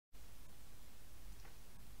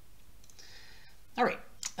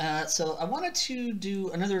So I wanted to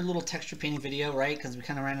do another little texture painting video, right? Because we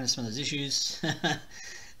kind of ran into some of those issues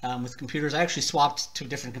with computers. I actually swapped to a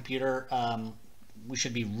different computer. We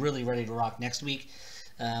should be really ready to rock next week.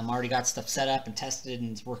 Already got stuff set up and tested,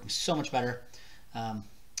 and it's working so much better.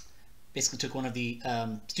 Basically took one of the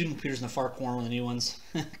student computers in the far corner, one of the new ones,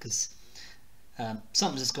 because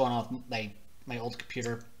something's just going off my old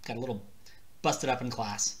computer. Got a little busted up in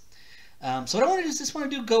class. So what I want to do is just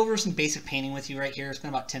want to go over some basic painting with you right here.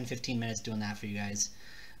 Spend about 10-15 minutes doing that for you guys.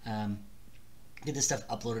 Get this stuff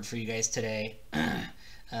uploaded for you guys today.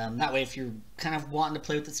 That way, if you're kind of wanting to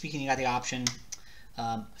play with it speaking, you got the option.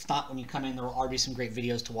 If not, when you come in, there will already be some great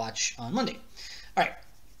videos to watch on Monday. All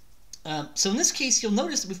right. So in this case, you'll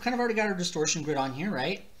notice that we've kind of already got our distortion grid on here,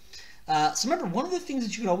 right? So remember, one of the things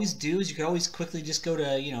that you could always do is you could always quickly just go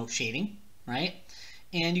to, shading, right?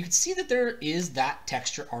 And you can see that there is that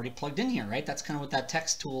texture already plugged in here, right? That's kind of what that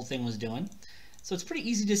text tool thing was doing. So it's pretty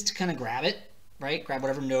easy just to kind of grab it, right? Grab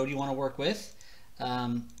whatever node you want to work with.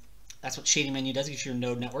 That's what shading menu does, gives you your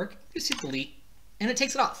node network. Just hit delete, and it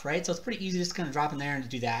takes it off, right? So it's pretty easy just to kind of drop in there and to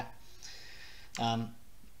do that. And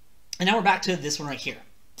now we're back to this one right here.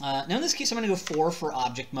 Now in this case, I'm going to go 4 for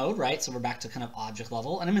object mode, right? So we're back to kind of object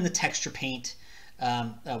level, and I'm in the texture paint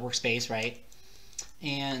workspace, right?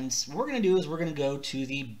 And what we're going to do is we're going to go to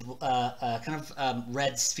the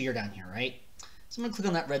red sphere down here, right? So I'm going to click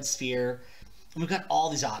on that red sphere, and we've got all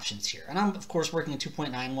these options here. And I'm, of course, working at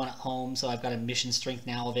 2.91 at home, so I've got emission strength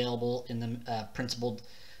now available in the principled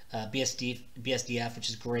BSDF, which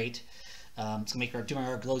is great. It's going to make doing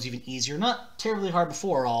our glows even easier. Not terribly hard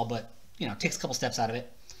before all, but, it takes a couple steps out of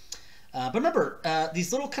it. But remember,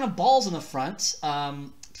 these little kind of balls in the front,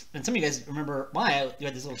 and some of you guys remember why you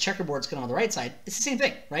had these little checkerboards kind of on the right side. It's the same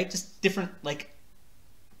thing, right? Just different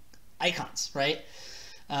icons, right?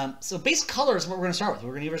 So base color is what we're going to start with.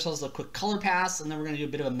 We're going to give ourselves a quick color pass, and then we're going to do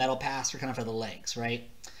a bit of a metal pass for the legs, right?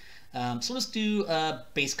 So let's do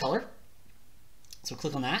base color. So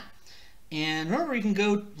click on that, and remember you can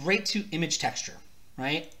go right to image texture,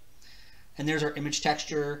 right? And there's our image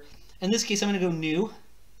texture. In this case, I'm going to go new,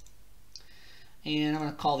 and I'm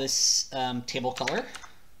going to call this table color.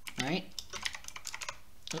 Right?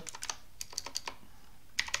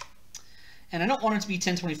 And I don't want it to be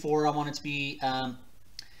 1024. I want it to be, and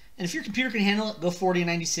if your computer can handle it, go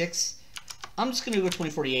 4096. I'm just going to go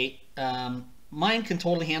 2048. Mine can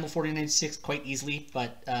totally handle 4096 quite easily,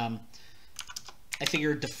 but I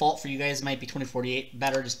figure default for you guys might be 2048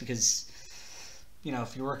 better, just because,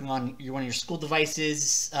 if you're working on one of your school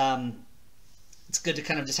devices, it's good to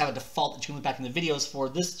kind of just have a default that you can look back in the videos for.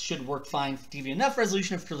 This should work fine to give you enough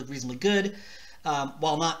resolution if you're reasonably good,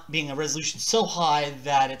 while not being a resolution so high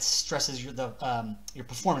that it stresses your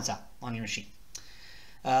performance out on your machine.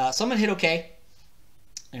 So I'm going to hit OK.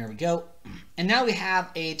 There we go. And now we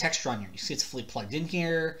have a texture on here. You see it's fully plugged in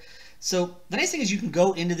here. So the nice thing is you can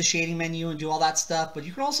go into the shading menu and do all that stuff, but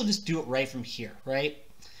you can also just do it right from here, right?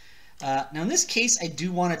 Now in this case, I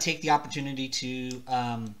do want to take the opportunity to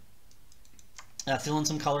fill in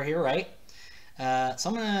some color here, right? So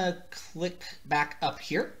I'm going to click back up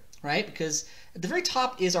here, right? Because at the very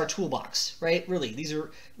top is our toolbox, right? Really,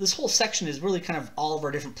 this whole section is really kind of all of our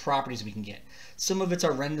different properties we can get. Some of it's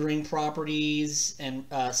our rendering properties and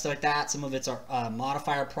stuff like that. Some of it's our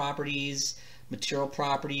modifier properties, material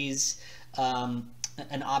properties,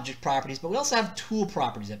 and object properties. But we also have tool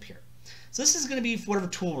properties up here. So this is going to be whatever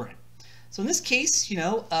tool we're in. So in this case,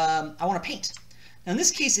 I want to paint. Now in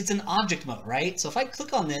this case, it's an object mode, right? So if I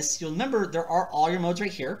click on this, you'll remember there are all your modes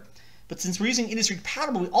right here. But since we're using industry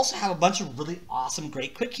compatible, we also have a bunch of really awesome,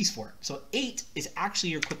 great quick keys for it. So 8 is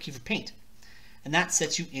actually your quick key for paint. And that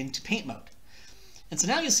sets you into paint mode. And so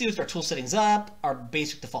now you'll see with our tool settings up, our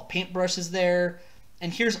basic default paintbrush is there,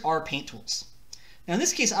 and here's our paint tools. Now in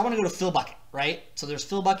this case, I want to go to fill bucket, right? So there's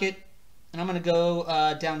fill bucket, and I'm going to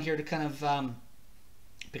go down here to kind of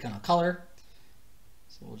pick on a color.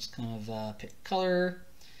 So we'll just kind of pick color,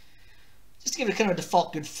 just to give it kind of a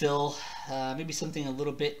default good fill, maybe something a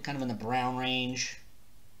little bit kind of in the brown range.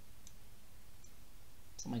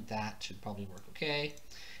 Something like that should probably work okay.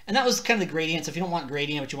 And that was kind of the gradient. So if you don't want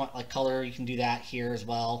gradient, but you want color, you can do that here as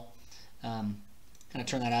well. Kind of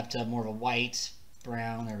turn that up to more of a white,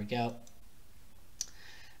 brown, there we go.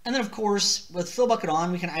 And then of course, with fill bucket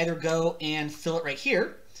on, we can either go and fill it right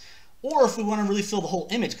here, or if we want to really fill the whole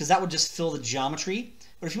image, because that would just fill the geometry.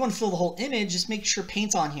 But if you want to fill the whole image, just make sure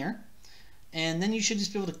paint's on here. And then you should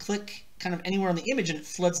just be able to click kind of anywhere on the image and it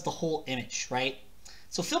floods the whole image, right?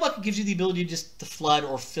 So fill bucket gives you the ability just to flood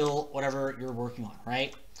or fill whatever you're working on,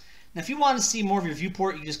 right? Now if you want to see more of your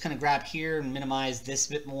viewport, you just kind of grab here and minimize this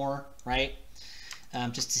a bit more, right?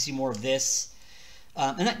 Just to see more of this.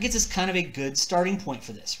 And that gets us kind of a good starting point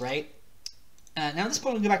for this, right? Now at this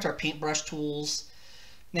point, we go back to our paintbrush tools.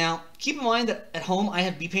 Now, keep in mind that at home I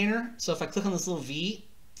have BPainter, so if I click on this little V,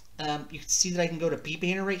 you can see that I can go to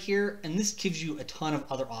BPainter right here, and this gives you a ton of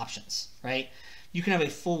other options, right? You can have a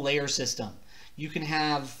full layer system. You can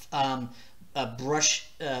have a brush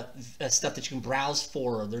stuff that you can browse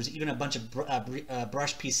for. There's even a bunch of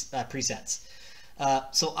brush presets.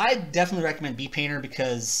 So I definitely recommend BPainter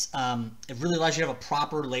because it really allows you to have a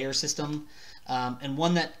proper layer system, and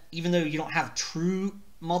one that, even though you don't have true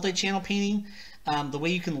multi-channel painting, the way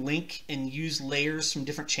you can link and use layers from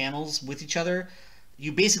different channels with each other,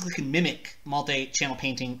 you basically can mimic multi-channel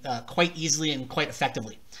painting quite easily and quite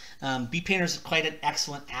effectively. BPainter is quite an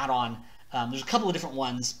excellent add-on. There's a couple of different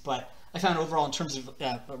ones, but I found overall, in terms of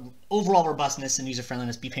overall robustness and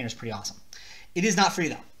user-friendliness, BPainter is pretty awesome. It is not free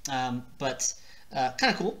though, but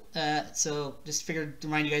kind of cool. So just figured to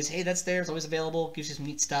remind you guys, hey, that's there. It's always available. Gives you some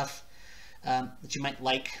neat stuff that you might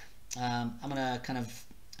like. I'm gonna kind of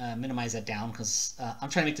minimize that down because I'm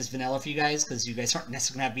trying to make this vanilla for you guys because you guys aren't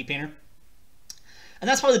necessarily gonna have BPainter. And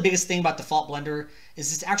that's probably the biggest thing about Default Blender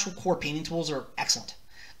is its actual core painting tools are excellent.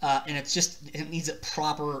 And it needs a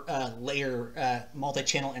proper layer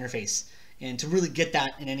multi-channel interface. And to really get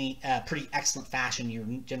that in any pretty excellent fashion, you're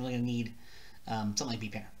generally going to need something like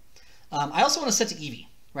BPainter. I also want to set to Eevee,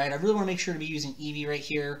 right? I really want to make sure to be using Eevee right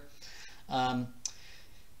here.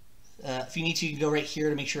 If you need to, you can go right here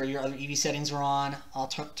to make sure your other Eevee settings are on. I'll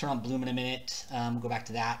turn on Bloom in a minute. We'll go back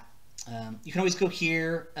to that. You can always go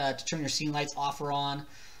here to turn your scene lights off or on.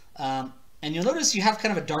 And you'll notice you have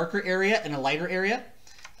kind of a darker area and a lighter area.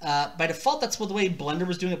 By default, that's the way Blender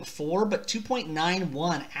was doing it before, but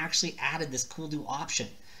 2.91 actually added this cool new option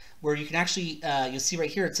where you can actually, you'll see right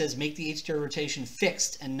here, it says make the HDR rotation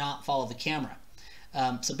fixed and not follow the camera.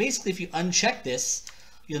 So basically, if you uncheck this,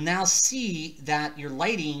 you'll now see that your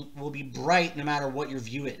lighting will be bright no matter what your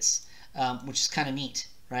view is, which is kind of neat,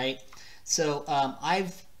 right? So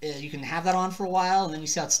you can have that on for a while, and then you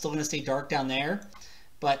see how it's still going to stay dark down there,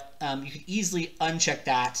 but you can easily uncheck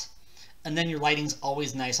that. And then your lighting's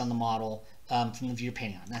always nice on the model from the view you're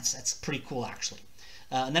painting on. That's pretty cool, actually.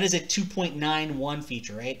 And that is a 2.91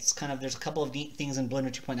 feature, right? It's kind of, there's a couple of neat things in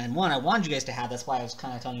Blender 2.91 I wanted you guys to have. That's why I was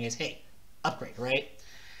kind of telling you guys, hey, upgrade, right?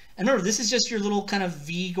 And remember, this is just your little kind of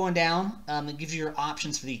V going down. That gives you your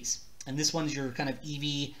options for these. And this one's your kind of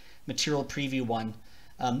Eevee material preview one.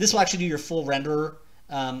 This will actually do your full render,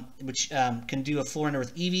 which can do a full render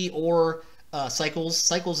with Eevee or Cycles.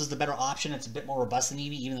 Cycles is the better option. It's a bit more robust than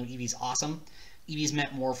Eevee, even though Eevee's awesome. Eevee's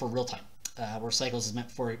meant more for real time, where Cycles is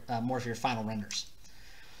meant for more for your final renders.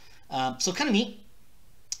 So kind of neat.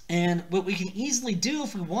 And what we can easily do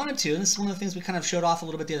if we wanted to, and this is one of the things we kind of showed off a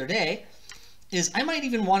little bit the other day, is I might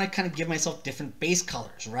even want to kind of give myself different base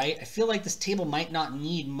colors, right? I feel like this table might not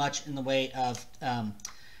need much in the way of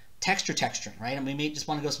texturing, right? And we may just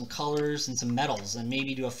want to go some colors and some metals and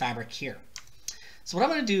maybe do a fabric here. So what I'm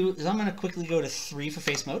going to do is I'm going to quickly go to 3 for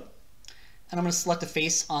face mode, and I'm going to select a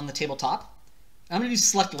face on the tabletop. I'm going to do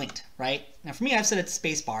select linked, right? Now for me, I've set it to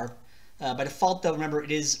space bar. By default though, remember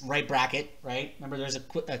it is right bracket, right? Remember there's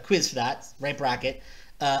a quiz for that, right bracket.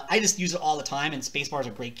 I just use it all the time, and space bar is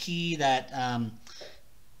a great key that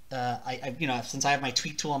you know, since I have my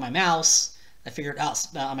tweak tool on my mouse, I figured out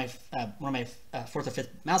on my one of my 4th or 5th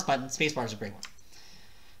mouse button, space bar is a great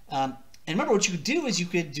one. And remember what you could do is you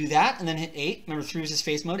could do that and then hit 8. Remember 3 was his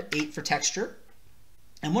face mode, 8 for texture.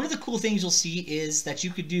 And one of the cool things you'll see is that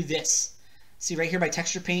you could do this. See right here by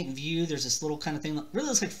texture paint and view, there's this little kind of thing that really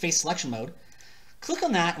looks like face selection mode. Click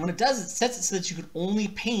on that, and when it does, it sets it so that you could only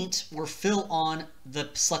paint or fill on the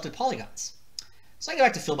selected polygons. So I go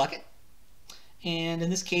back to fill bucket. And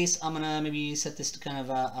in this case, I'm gonna maybe set this to kind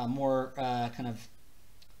of a more kind of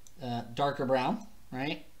darker brown,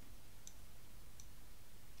 right?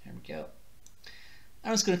 There we go.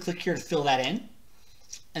 I'm just going to click here to fill that in.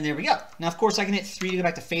 And there we go. Now, of course, I can hit 3 to go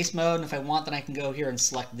back to face mode. And if I want, then I can go here and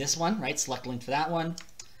select this one, right? Select link for that one.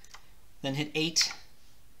 Then hit 8.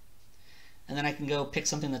 And then I can go pick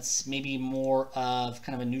something that's maybe more of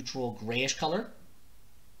kind of a neutral grayish color.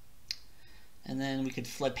 And then we could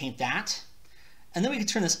flood paint that. And then we can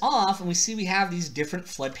turn this off, and we see we have these different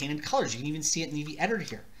flood painted colors. You can even see it in the Eevee editor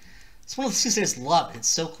here. It's one of the things I just love. It's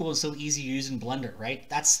so cool and so easy to use in Blender, right?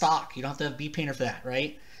 That's stock. You don't have to have BPainter for that,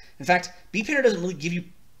 right? In fact, BPainter doesn't really give you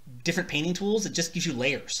different painting tools. It just gives you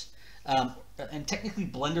layers. And technically,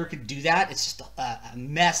 Blender could do that. It's just a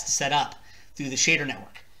mess to set up through the shader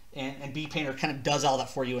network. And BPainter kind of does all that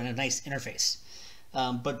for you in a nice interface.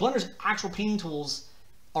 But Blender's actual painting tools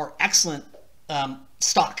are excellent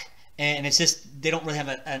stock. And it's just, they don't really have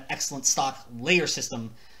an excellent stock layer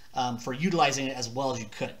system for utilizing it as well as you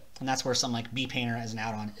could. And that's where some like B-Painter as an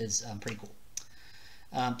add-on is pretty cool.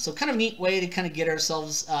 So kind of a neat way to kind of get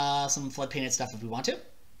ourselves some flood painted stuff if we want to.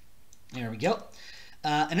 There we go.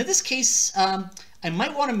 And in this case, I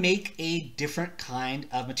might want to make a different kind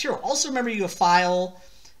of material. Also remember, you have file,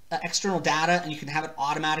 external data, and you can have it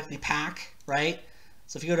automatically pack, right?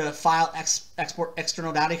 So if you go to File, Export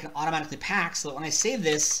External Data, you can automatically pack, so that when I save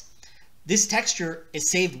this, this texture is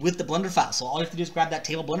saved with the Blender file. So all you have to do is grab that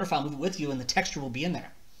table Blender file, move it with you, and the texture will be in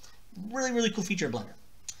there. Really, really cool feature of Blender.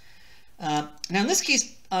 Now in this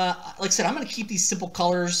case, like I said, I'm going to keep these simple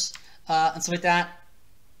colors and stuff like that.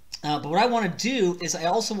 But what I want to do is I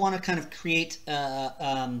also want to kind of create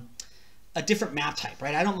a different map type,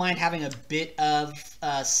 right? I don't mind having a bit of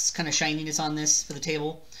kind of shininess on this for the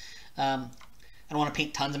table. I don't want to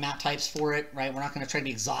paint tons of map types for it, right? We're not going to try to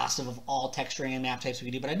be exhaustive of all texturing and map types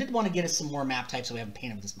we can do, but I did want to get us some more map types so we haven't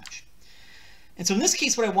painted with as much. And so in this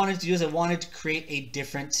case, what I wanted to do is I wanted to create a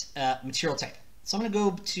different material type. So I'm going to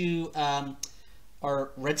go to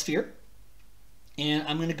our red sphere, and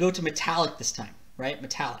I'm going to go to metallic this time, right?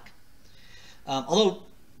 Metallic. Although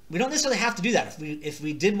we don't necessarily have to do that. If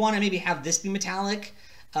we did want to maybe have this be metallic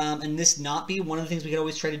and this not be, one of the things we could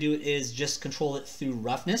always try to do is just control it through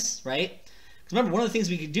roughness, right? Because remember, one of the things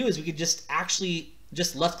we could do is we could just actually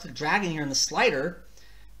just left-click drag in here in the slider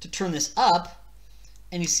to turn this up,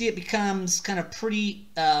 and you see it becomes kind of pretty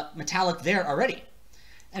metallic there already.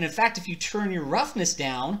 And in fact, if you turn your roughness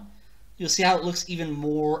down, you'll see how it looks even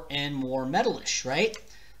more and more metallish, right?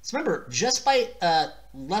 So remember, just by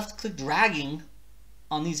left-click dragging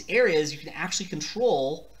on these areas, you can actually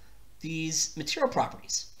control these material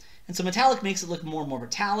properties. And so metallic makes it look more and more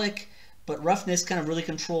metallic, but roughness kind of really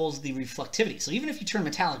controls the reflectivity. So even if you turn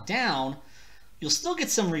metallic down, you'll still get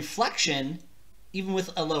some reflection, even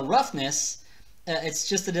with a low roughness. It's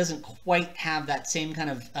just that it doesn't quite have that same kind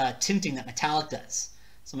of tinting that metallic does.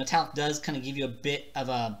 So metallic does kind of give you a bit of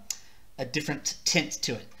a different tint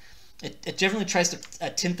to it. It generally tries to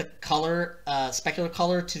tint the color, specular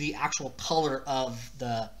color, to the actual color of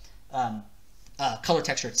the color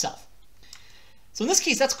texture itself. So in this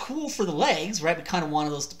case, that's cool for the legs, right? We kind of wanted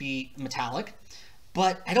those to be metallic,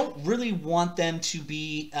 but I don't really want them to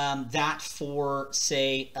be that for,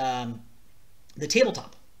 say, the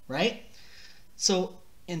tabletop, right? So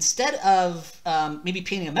instead of maybe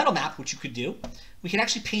painting a metal map, which you could do, we could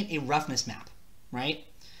actually paint a roughness map, right?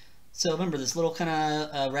 So remember this little kind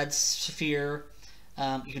of red sphere.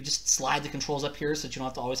 You could just slide the controls up here so that you don't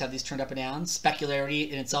have to always have these turned up and down.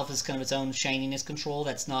 Specularity in itself is kind of its own shininess control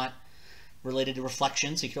that's not related to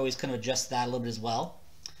reflection, so you can always kind of adjust that a little bit as well.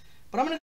 But I'm going to